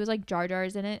like Jar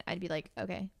Jar's in it, I'd be like,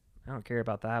 okay. I don't care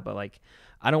about that, but like,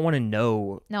 I don't want to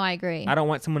know. No, I agree. I don't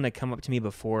want someone to come up to me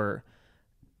before.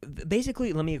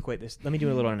 Basically, let me equate this. Let me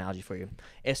do a little analogy for you.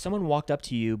 If someone walked up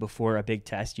to you before a big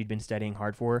test you'd been studying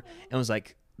hard for, and was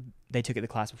like, they took it the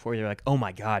class before, they're like, oh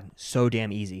my God, so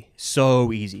damn easy.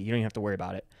 So easy. You don't even have to worry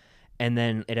about it. And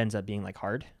then it ends up being like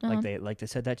hard. Like they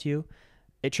said that to you.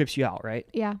 It trips you out, right?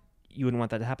 Yeah. You wouldn't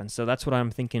want that to happen. So that's what I'm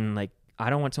thinking. Like,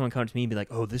 I don't want someone coming to me and be like,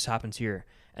 oh, this happens here.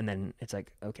 And then it's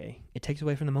like, okay, it takes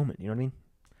away from the moment. You know what I mean?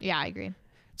 Yeah, I agree.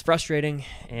 It's frustrating,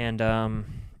 and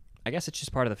I guess it's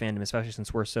just part of the fandom, especially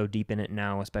since we're so deep in it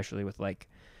now, especially with like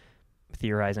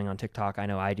theorizing on TikTok. I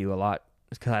know I do a lot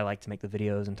because I like to make the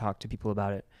videos and talk to people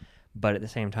about it. But at the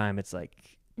same time, it's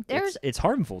like, it's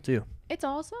harmful too. It's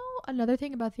also another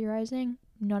thing about theorizing.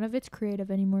 None of it's creative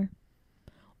anymore.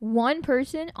 One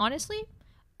person, honestly,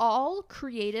 all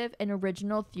creative and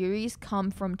original theories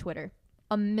come from Twitter.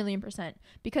 1,000,000%.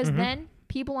 Because then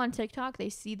people on TikTok, they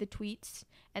see the tweets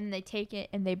and they take it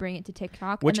and they bring it to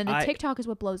TikTok, Which and then the TikTok is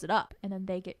what blows it up, and then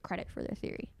they get credit for their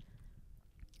theory.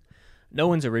 No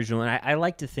one's original, and I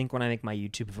like to think when I make my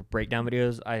YouTube for breakdown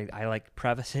videos, I like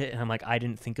preface it, and I'm like, I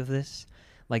didn't think of this.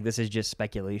 Like, this is just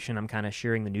speculation. I'm kind of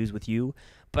sharing the news with you,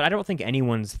 but I don't think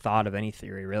anyone's thought of any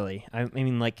theory, really. I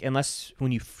mean, like, unless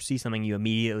when you see something, you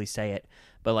immediately say it.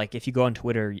 But, like, if you go on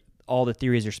Twitter, all the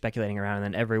theories are speculating around, and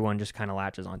then everyone just kind of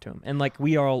latches onto them. And, like,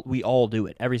 we all do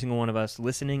it. Every single one of us,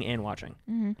 listening and watching.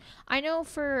 Mm-hmm. I know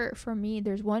for me,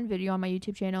 there's one video on my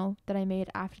YouTube channel that I made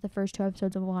after the first 2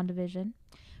 episodes of WandaVision,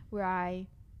 where I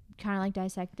kind of, like,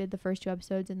 dissected the first 2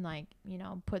 episodes and, like, you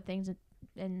know, put things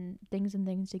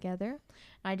together. And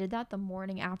I did that the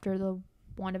morning after the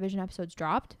WandaVision episodes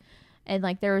dropped. And,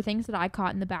 like, there were things that I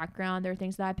caught in the background. There were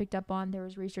things that I picked up on. There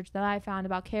was research that I found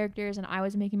about characters, and I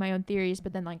was making my own theories.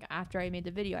 But then, like, after I made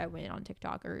the video, I went on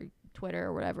TikTok or Twitter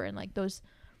or whatever, and, like, those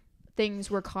things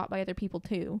were caught by other people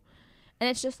too. And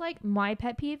it's just, like, my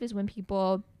pet peeve is when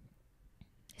people,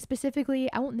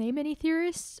 specifically, I won't name any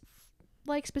theorists,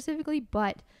 like, specifically,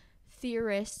 but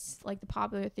theorists, like the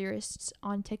popular theorists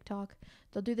on TikTok,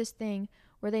 they'll do this thing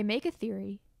where they make a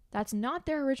theory that's not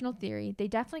their original theory. They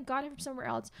definitely got it from somewhere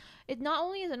else. It not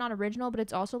only is it not original, but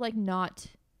it's also, like,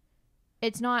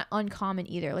 it's not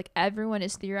uncommon either. Like, everyone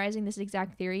is theorizing this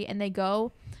exact theory, and they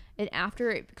go, and after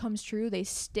it becomes true, they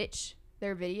stitch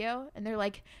their video, and they're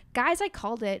like, guys, I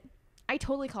called it. I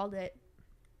totally called it.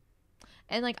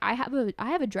 And, like, I have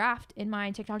a draft in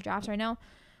my TikTok drafts right now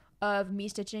of me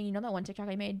stitching, you know, that one TikTok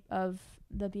I made of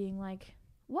the being like,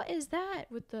 what is that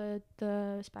with the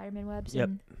Spider-Man webs? Yep.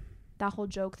 And that whole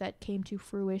joke that came to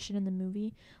fruition in the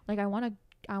movie. Like, I want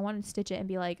to stitch it and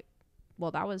be like, well,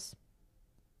 that was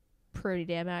pretty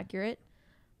damn accurate.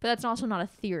 But that's also not a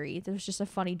theory. It was just a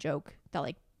funny joke that,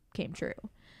 like, came true.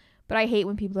 But I hate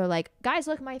when people are like, guys,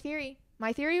 look, my theory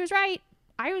was right.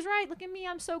 I was right. Look at me.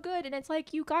 I'm so good. And it's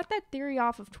like, you got that theory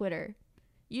off of Twitter.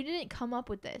 You didn't come up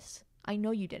with this. I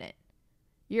know you didn't.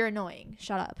 You're annoying.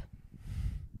 Shut up.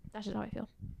 That's just how I feel.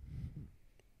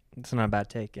 It's not a bad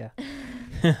take, yeah.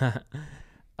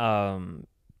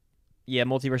 Yeah,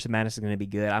 Multiverse of Madness is going to be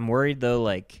good. I'm worried, though,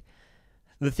 like,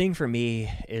 the thing for me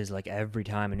is, like, every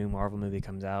time a new Marvel movie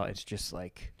comes out, it's just,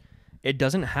 like, it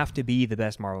doesn't have to be the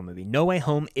best Marvel movie. No Way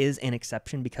Home is an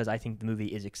exception because I think the movie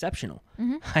is exceptional.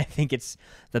 Mm-hmm. I think it's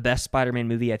the best Spider-Man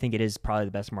movie. I think it is probably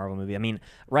the best Marvel movie. I mean,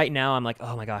 right now I'm like,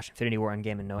 oh my gosh, Infinity War,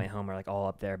 Endgame, and No Way Home are, like, all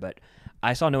up there. But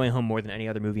I saw No Way Home more than any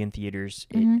other movie in theaters.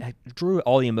 Mm-hmm. It drew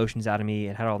all the emotions out of me.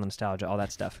 It had all the nostalgia, all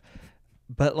that stuff.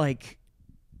 But, like,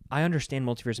 I understand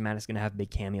Multiverse of Madness is going to have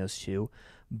big cameos too.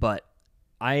 But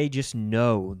I just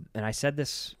know, and I said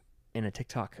this in a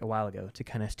TikTok a while ago to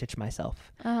kind of stitch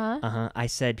myself. I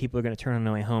said people are going to turn on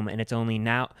No Way Home, and it's only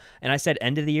now. And I said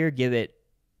end of the year, give it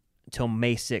till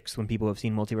May 6th when people have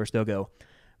seen Multiverse. They'll go,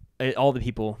 all the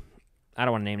people, I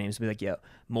don't want to name names, but be like, yo,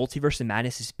 Multiverse of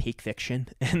Madness is peak fiction.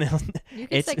 And you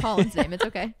can say Colin's name. It's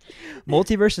okay.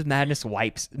 Multiverse of Madness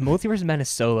Multiverse of Madness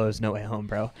solos No Way Home,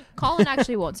 bro. Colin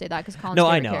actually won't say that because Colin's no,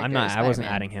 I know. I'm not. I wasn't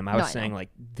adding him. I was saying, like,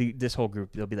 this whole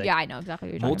group, they'll be like, yeah, I know exactly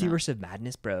what you're talking Multiverse of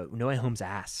Madness, bro. No Way Home's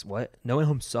ass. What? No Way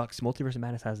Home sucks. Multiverse of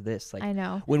Madness has this. Like, I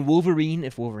know. When Wolverine,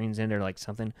 if Wolverine's in there, like,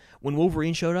 something, when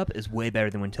Wolverine showed up is way better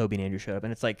than when Tobey and Andrew showed up.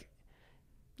 And it's like,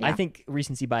 yeah. I think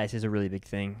recency bias is a really big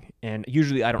thing. And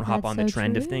usually I don't hop on the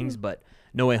trend of things, but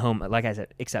No Way Home, like I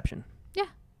said, exception. Yeah,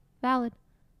 valid.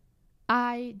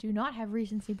 I do not have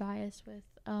recency bias with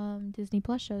Disney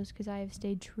Plus shows because I have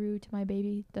stayed true to my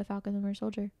baby, the Falcon and the Winter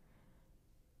Soldier.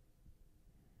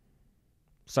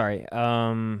 Sorry.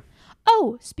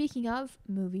 Oh, speaking of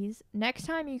movies, next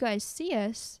time you guys see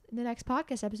us in the next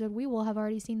podcast episode, we will have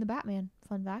already seen The Batman.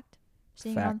 Fun fact.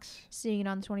 Seeing it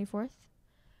on the 24th.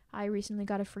 I recently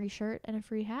got a free shirt and a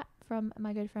free hat from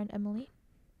my good friend Emily.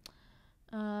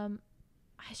 I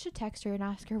should text her and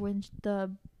ask her when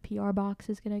the PR box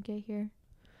is gonna get here.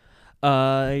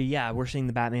 Yeah, we're seeing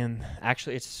The Batman.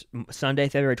 Actually, it's Sunday,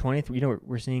 February 20th. You know,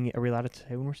 we're seeing it. Are we allowed to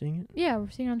say when we're seeing it? Yeah,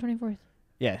 we're seeing it on the 24th.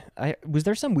 Yeah. Was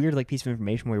there some weird, like, piece of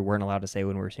information where we weren't allowed to say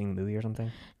when we were seeing the movie or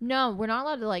something? No, we're not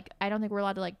allowed to, like, I don't think we're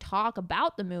allowed to, like, talk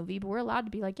about the movie, but we're allowed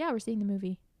to be like, yeah, we're seeing the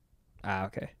movie. Ah,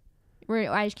 okay.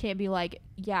 I just can't be like,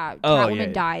 yeah,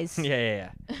 Catwoman dies. Yeah.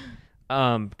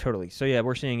 Totally. So, yeah,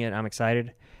 we're seeing it. I'm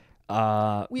excited.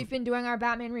 We've been doing our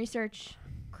Batman research.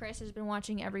 Chris has been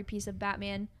watching every piece of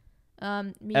Batman.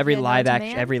 Every live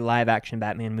action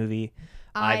Batman movie.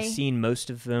 I've seen most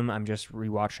of them. I'm just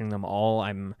rewatching them all.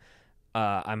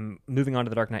 I'm moving on to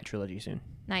the Dark Knight trilogy soon.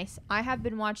 Nice. I have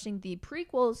been watching the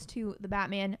prequels to the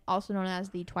Batman, also known as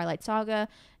the Twilight Saga,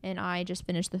 and I just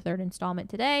finished the 3rd installment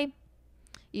today.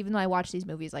 Even though I watch these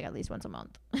movies like at least once a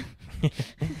month.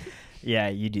 Yeah,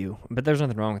 you do. But there's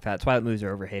nothing wrong with that. Twilight movies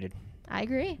are overhated. I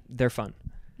agree. They're fun.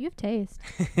 You have taste.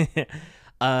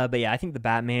 But yeah, I think the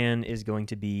Batman is going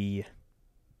to be...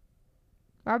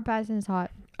 Robert Pattinson is hot.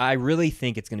 I really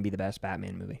think it's going to be the best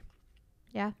Batman movie.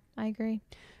 Yeah, I agree.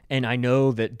 And I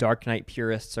know that Dark Knight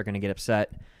purists are going to get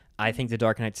upset. I think The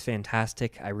Dark Knight's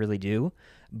fantastic. I really do.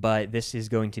 But this is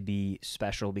going to be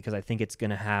special because I think it's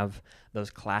going to have those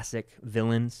classic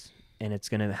villains, and it's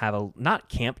going to have a not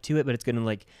camp to it, but it's going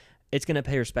to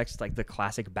pay respects to like the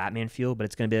classic Batman feel, but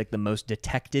it's going to be like the most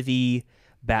detective-y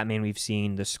Batman we've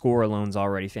seen. The score alone's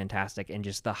already fantastic, and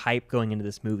just the hype going into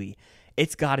this movie.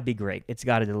 It's got to be great. It's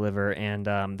got to deliver, and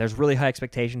there's really high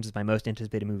expectations. It's my most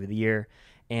anticipated movie of the year,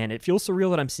 and it feels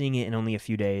surreal that I'm seeing it in only a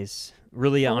few days.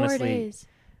 Really, 4 honestly, days.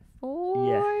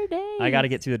 4 days. I got to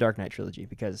get through the Dark Knight trilogy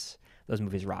because those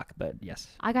movies rock. But yes,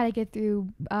 I got to get through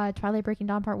Twilight Breaking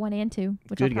Dawn Part 1 and 2,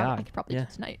 which Good I God. could probably do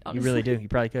tonight. Honestly. You really do. You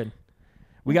probably could.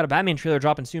 We got a Batman trailer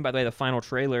dropping soon, by the way, the final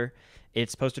trailer.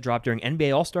 It's supposed to drop during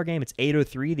NBA All-Star Game. It's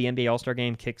 8:03. The NBA All-Star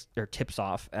Game tips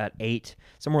off at 8,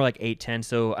 somewhere like 8:10.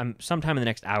 So sometime in the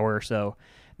next hour or so,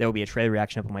 there will be a trailer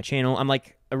reaction up on my channel. I'm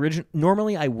like,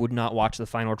 normally I would not watch the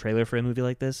final trailer for a movie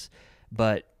like this,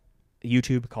 but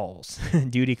YouTube calls.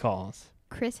 Duty calls.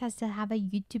 Chris has to have a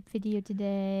YouTube video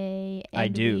today. And I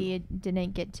do. We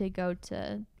didn't get to go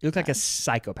to... You look like a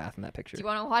psychopath in that picture. Do you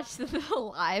want to watch the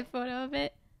live photo of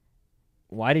it?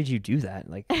 Why did you do that?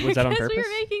 Like, was that on purpose? Because we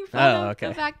were making fun of okay.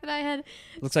 the fact that I had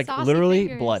Looks like saucy literally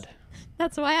fingers. blood.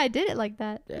 That's why I did it like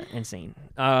that. Yeah, insane.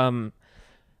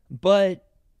 But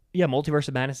yeah, Multiverse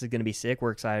of Madness is going to be sick.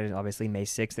 We're excited. Obviously, May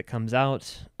 6th it comes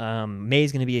out. May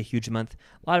is going to be a huge month.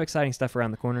 A lot of exciting stuff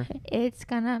around the corner. It's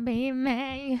gonna be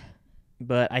May.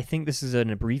 But I think this is an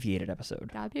abbreviated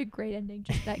episode. That'd be a great ending.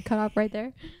 Just that cut off right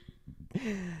there.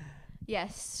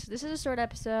 Yes, this is a short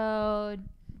episode.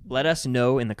 Let us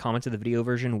know in the comments of the video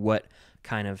version what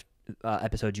kind of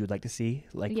episodes you would like to see.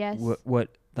 Like Yes. what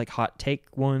like hot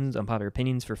take ones, unpopular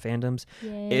opinions for fandoms.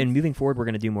 Yes. And moving forward, we're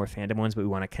going to do more fandom ones, but we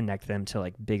want to connect them to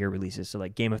like bigger releases. So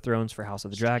like Game of Thrones for House of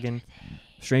the Dragon.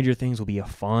 Stranger Things will be a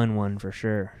fun one for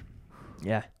sure.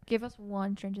 Yeah. Give us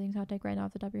one Stranger Things hot take right now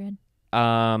off the top of your head.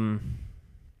 I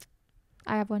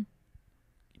have one.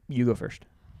 You go first.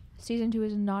 Season 2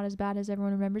 is not as bad as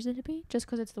everyone remembers it to be. Just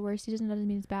because it's the worst season doesn't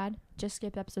mean it's bad. Just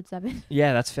skip episode 7.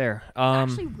 Yeah, that's fair.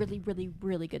 Actually, really, really,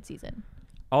 really good season.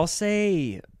 I'll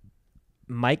say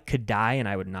Mike could die and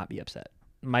I would not be upset.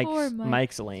 Poor Mike.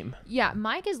 Mike's lame. Yeah,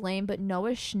 Mike is lame, but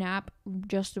Noah Schnapp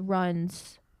just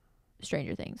runs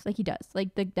Stranger Things. Like, he does.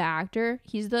 Like, the actor,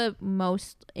 he's the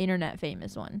most internet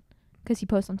famous one. Because he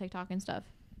posts on TikTok and stuff.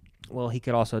 Well, he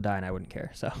could also die and I wouldn't care,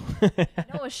 so.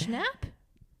 Noah Schnapp?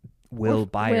 Will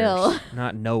Byers, Will.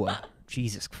 not Noah.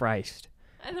 Jesus Christ.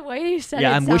 And the way you said it.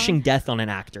 Yeah, I'm sound- wishing death on an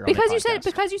actor. Because on you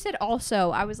the said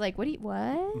also. I was like, what?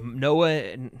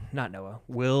 Noah, not Noah.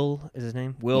 Will is his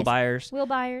name. Will Yes. Byers Will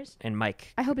Byers. and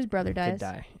Mike I hope his brother could dies.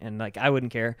 die, and like I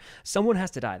wouldn't care. Someone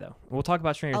has to die though. We'll talk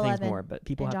about Stranger Things 11 more, but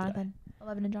people and have Jonathan.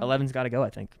 11 and to die. Jonathan. 11's got to go, I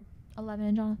think. 11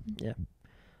 and Jonathan. Yeah.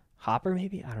 Hopper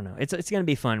maybe? I don't know. It's gonna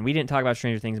be fun. We didn't talk about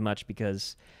Stranger Things much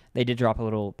because they did drop a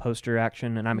little poster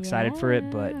action, and I'm excited for it.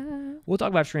 But we'll talk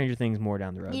about Stranger Things more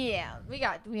down the road. Yeah, we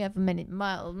have a minute,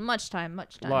 much time.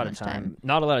 A lot of time.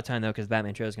 Not a lot of time though, because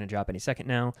Batman trailer is going to drop any second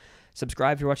now.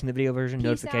 Subscribe if you're watching the video version. Peace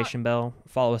Notification bell.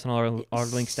 Follow us on all our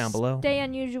links down below. Stay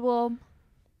unusual.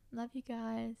 Love you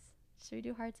guys. Should we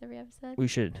do hearts every episode? We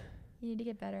should. You need to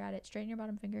get better at it. Straighten your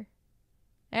bottom finger.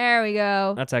 There we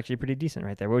go. That's actually pretty decent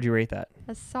right there. What would you rate that?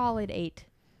 A solid 8.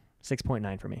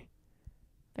 6.9 for me.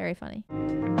 Very funny.